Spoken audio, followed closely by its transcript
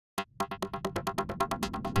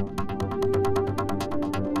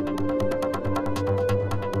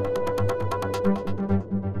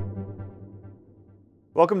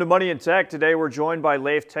Welcome to Money in Tech. Today we're joined by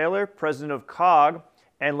Lafe Taylor, president of COG,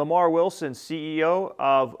 and Lamar Wilson, CEO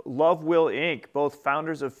of Love Will Inc., both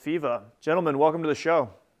founders of Pheeva. Gentlemen, welcome to the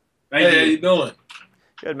show. Hey, how you doing?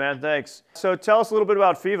 Good, man. Thanks. So tell us a little bit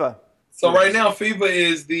about Pheeva. So right now, Pheeva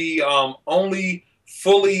is the only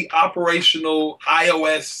fully operational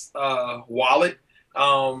iOS wallet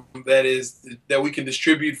that we can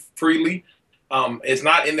distribute freely. It's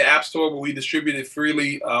not in the App Store, but we distribute it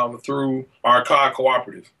freely through our COG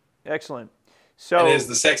cooperative. Excellent. So it is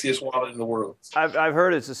the sexiest wallet in the world. I've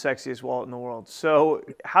heard it's the sexiest wallet in the world. So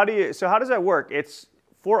how does that work? It's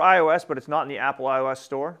for iOS, but it's not in the Apple iOS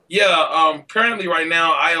store? Yeah, currently right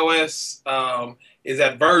now, iOS is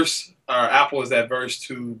adverse, or Apple is adverse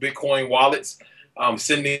to Bitcoin wallets,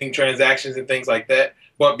 sending transactions and things like that.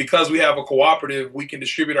 But because we have a cooperative, we can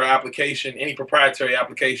distribute our application, any proprietary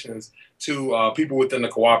applications, to people within the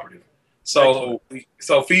cooperative. So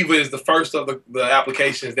Pheeva is the first of the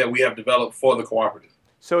applications that we have developed for the cooperative.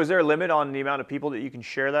 So is there a limit on the amount of people that you can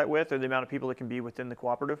share that with, or the amount of people that can be within the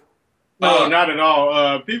cooperative? No, not at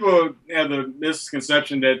all. People have the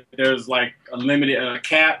misconception that there's like a limited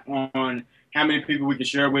cap on how many people we can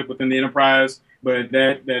share within the enterprise, but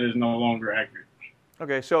that is no longer accurate.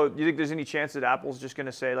 Okay, so do you think there's any chance that Apple's just going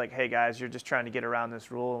to say, like, hey, guys, you're just trying to get around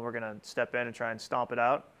this rule, and we're going to step in and try and stomp it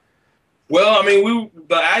out? Well, I mean,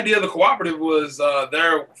 the idea of the cooperative was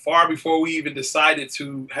there far before we even decided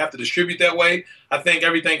to have to distribute that way. I think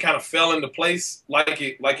everything kind of fell into place like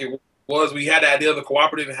it was. We had the idea of the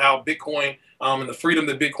cooperative and how Bitcoin and the freedom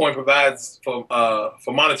that Bitcoin provides for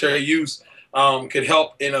monetary use could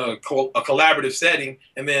help in a collaborative setting.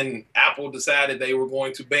 And then Apple decided they were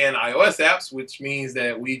going to ban iOS apps, which means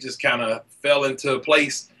that we just kind of fell into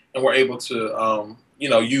place and were able to,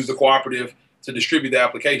 use the cooperative to distribute the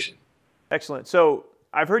application. Excellent. So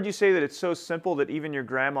I've heard you say that it's so simple that even your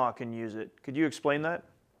grandma can use it. Could you explain that?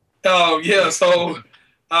 Oh, yeah. So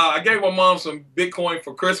I gave my mom some Bitcoin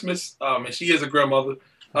for Christmas, and she is a grandmother.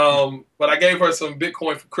 But I gave her some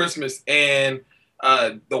Bitcoin for Christmas, and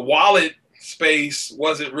the wallet space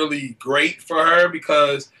wasn't really great for her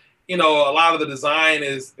because, a lot of the design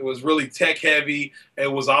it was really tech heavy. It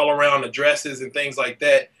was all around addresses and things like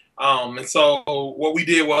that. And so what we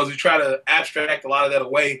did was we try to abstract a lot of that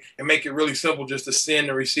away and make it really simple just to send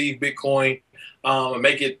and receive Bitcoin, and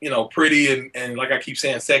make it, pretty and like I keep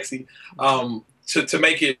saying, sexy, to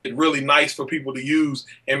make it really nice for people to use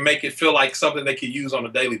and make it feel like something they could use on a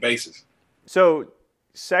daily basis. So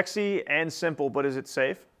sexy and simple, but is it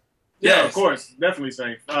safe? Yeah, Yes. Of course, definitely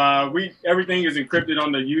safe. Everything is encrypted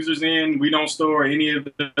on the user's end. We don't store any of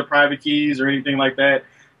the private keys or anything like that.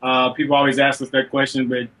 People always ask us that question,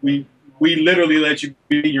 but we literally let you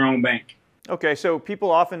be your own bank. Okay, so people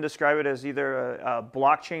often describe it as either a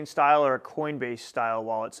blockchain style or a Coinbase style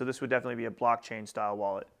wallet. So this would definitely be a blockchain style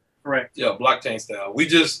wallet. Correct. Yeah, blockchain style. We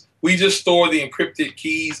just store the encrypted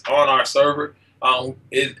keys on our server.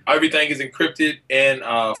 Everything is encrypted and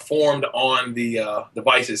formed on the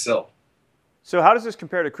device itself. So how does this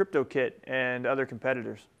compare to CryptoKit and other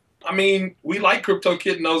competitors? I mean, we like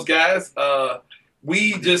CryptoKit and those guys.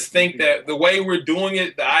 We just think that the way we're doing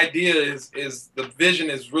it, the idea is the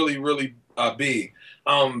vision is really, really big.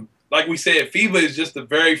 Like we said, Pheeva is just the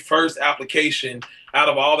very first application out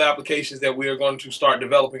of all the applications that we are going to start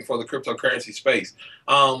developing for the cryptocurrency space.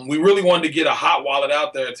 We really wanted to get a hot wallet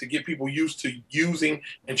out there to get people used to using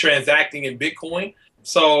and transacting in Bitcoin.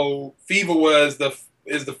 So Pheeva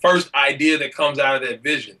is the first idea that comes out of that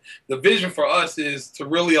vision. The vision for us is to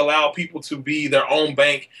really allow people to be their own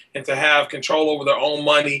bank and to have control over their own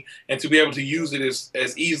money and to be able to use it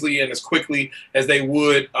as easily and as quickly as they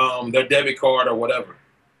would their debit card or whatever.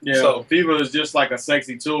 Yeah, so Pheeva is just like a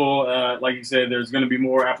sexy tool. Like you said, there's going to be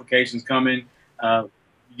more applications coming. You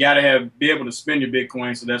got to be able to spend your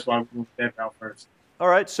Bitcoin, so that's why we moved that out first. All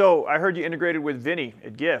right, so I heard you integrated with Vinny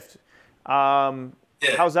at Gift. Yeah.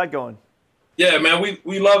 How's that going? Yeah, man,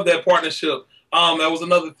 we love that partnership. That was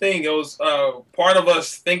another thing. It was part of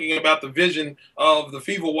us thinking about the vision of the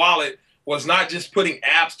Pheeva wallet was not just putting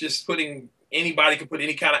apps, anybody can put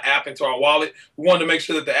any kind of app into our wallet. We wanted to make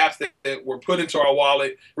sure that the apps that were put into our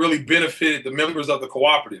wallet really benefited the members of the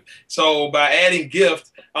cooperative. So by adding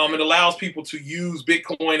Gift, it allows people to use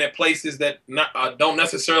Bitcoin at places that don't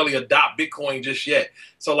necessarily adopt Bitcoin just yet.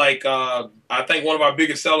 So like I think one of our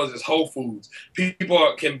biggest sellers is Whole Foods.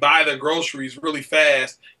 People can buy their groceries really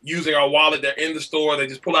fast using our wallet. They're in the store. They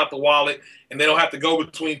just pull out the wallet and they don't have to go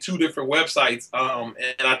between two different websites.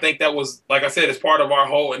 And I think that was, like I said, it's part of our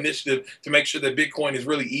whole initiative to make sure that Bitcoin is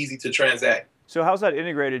really easy to transact. So how's that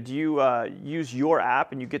integrated? Do you use your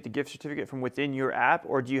app and you get the gift certificate from within your app,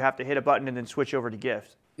 or do you have to hit a button and then switch over to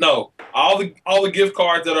Gift? No, all the gift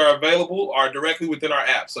cards that are available are directly within our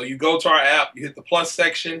app. So you go to our app, you hit the plus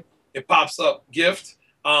section, it pops up gift,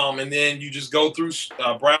 and then you just go through,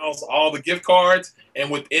 browse all the gift cards, and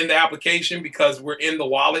within the application, because we're in the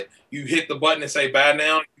wallet, you hit the button and say buy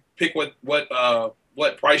now. You pick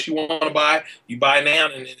what price you want to buy. You buy now,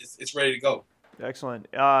 and then it's ready to go. Excellent.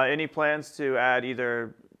 Any plans to add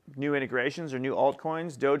either new integrations or new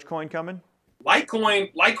altcoins? Dogecoin coming?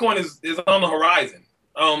 Litecoin is on the horizon.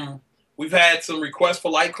 We've had some requests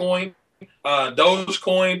for Litecoin,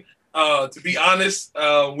 Dogecoin. To be honest,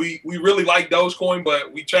 we really like Dogecoin,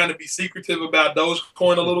 but we trying to be secretive about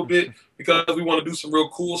Dogecoin a little bit because we want to do some real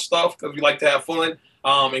cool stuff because we like to have fun.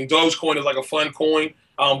 And Dogecoin is like a fun coin.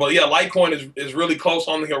 But yeah, Litecoin is really close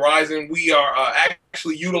on the horizon. We are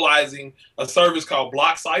actually utilizing a service called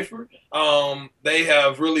BlockCypher. They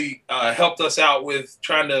have really helped us out with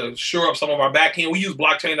trying to shore up some of our backend. We use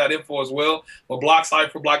blockchain.info as well, but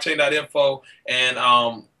BlockCypher, blockchain.info,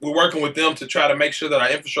 and we're working with them to try to make sure that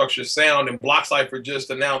our infrastructure is sound. And BlockCypher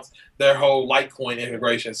just announced their whole Litecoin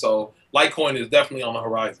integration. So Litecoin is definitely on the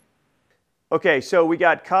horizon. Okay, so we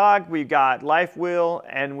got COG, we've got LifeWheel,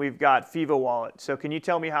 and we've got Pheeva Wallet. So can you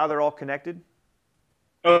tell me how they're all connected?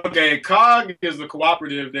 Okay, COG is the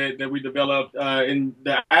cooperative that we developed, and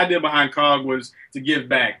the idea behind COG was to give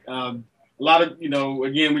back. A lot of,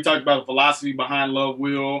 again, we talked about the philosophy behind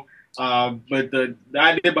LoveWheel, but the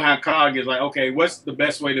idea behind COG is like, okay, what's the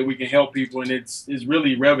best way that we can help people? And it's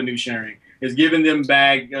really revenue sharing. It's giving them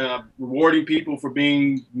back, rewarding people for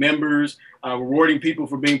being members, rewarding people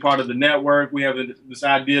for being part of the network. We have this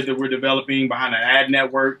idea that we're developing behind an ad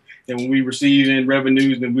network, that when we receive in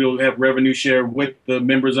revenues, then we'll have revenue share with the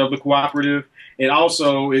members of the cooperative. And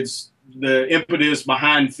also, it's the impetus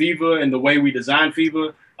behind Pheeva and the way we design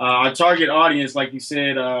Pheeva. Our target audience, like you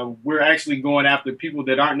said, we're actually going after people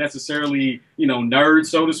that aren't necessarily, nerds,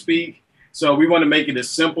 so to speak. So we want to make it as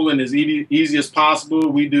simple and as easy as possible.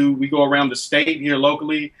 We go around the state here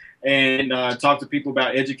locally and talk to people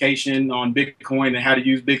about education on Bitcoin and how to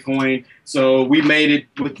use Bitcoin. So we made it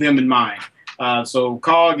with them in mind. So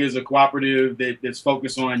COG is a cooperative that's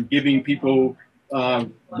focused on giving people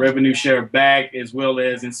revenue share back, as well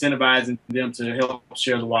as incentivizing them to help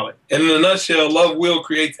share the wallet. And in a nutshell, LoveWheel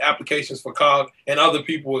creates applications for COG and other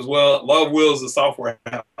people as well. LoveWheel is a software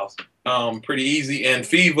house, pretty easy. And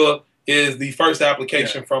Pheeva is the first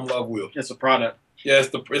application from LoveWheel. It's a product. Yeah, it's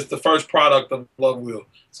the first product of LoveWheel.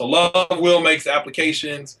 So LoveWheel makes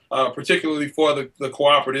applications, particularly for the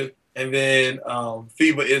cooperative, and then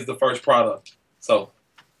Pheeva is the first product. So,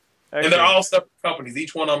 excellent. And they're all separate companies.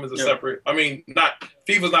 Each one of them is a separate. I mean,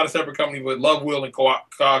 Pheeva's not a separate company, but LoveWheel and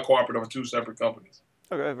COG Cooperative are two separate companies.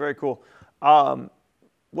 Okay, very cool.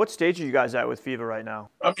 What stage are you guys at with Pheeva right now?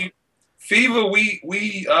 I mean, Pheeva,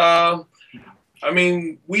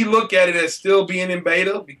 we look at it as still being in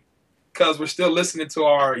beta because we're still listening to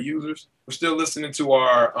our users. We're still listening to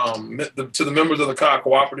our to the members of the COG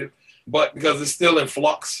Cooperative, but because it's still in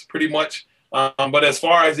flux pretty much. But as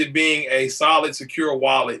far as it being a solid, secure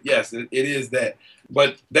wallet, yes, it is that.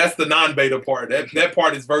 But that's the non-beta part. That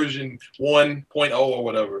part is version 1.0 or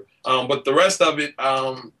whatever. But the rest of it,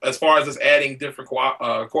 as far as us adding different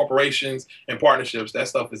corporations and partnerships, that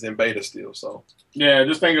stuff is in beta still. So yeah,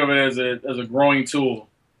 just think of it as a growing tool.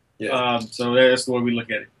 Yeah. So that's the way we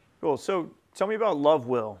look at it. Cool. So tell me about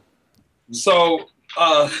LoveWheel. So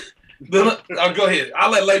go ahead.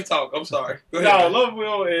 I'll let Lafe talk. I'm sorry. Go ahead. No,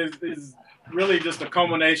 LoveWheel is really just a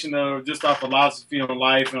culmination of just our philosophy on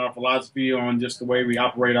life and our philosophy on just the way we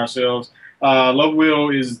operate ourselves.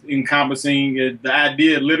 LoveWheel is encompassing, the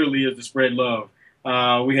idea literally is to spread love.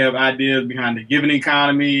 We have ideas behind the giving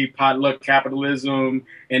economy, potluck capitalism,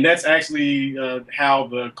 and that's actually how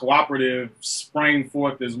the cooperative sprang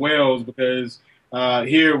forth as well, is because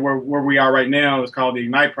here where we are right now is called the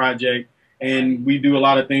Ignite Project, and we do a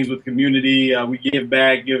lot of things with community. We give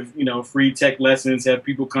back, give free tech lessons, have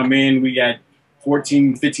people come in. We got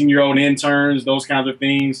 14, 15-year-old interns, those kinds of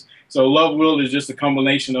things. So LoveWheel is just a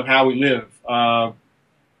combination of how we live.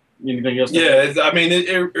 Anything else? Yeah, I mean,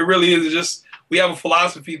 it really is just, we have a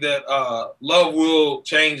philosophy that love will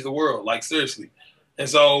change the world, like seriously. And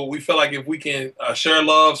so we feel like if we can share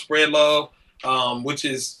love, spread love, which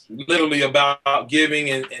is literally about giving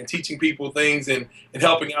and teaching people things and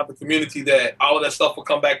helping out the community, that all of that stuff will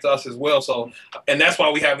come back to us as well. So, and that's why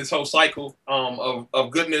we have this whole cycle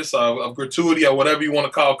of goodness, of gratuity, or whatever you want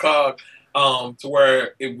to call COG, to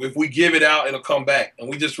where if we give it out, it'll come back. And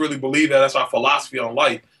we just really believe that. That's our philosophy on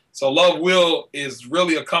life. So LoveWheel is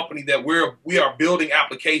really a company that we are building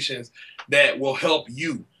applications that will help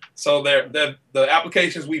you. So the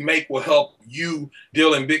applications we make will help you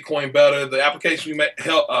deal in Bitcoin better. The applications we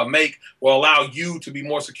make will allow you to be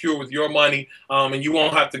more secure with your money, and you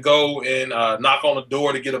won't have to go and knock on the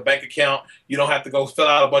door to get a bank account. You don't have to go fill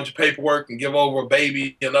out a bunch of paperwork and give over a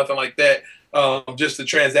baby or nothing like that, just to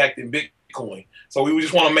transact in Bitcoin. So we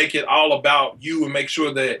just want to make it all about you and make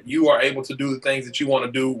sure that you are able to do the things that you want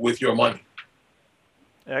to do with your money.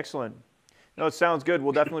 Excellent. No, it sounds good.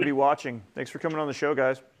 We'll definitely be watching. Thanks for coming on the show,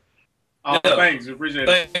 guys. Thanks. Appreciate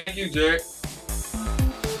it. Thank you, Jered.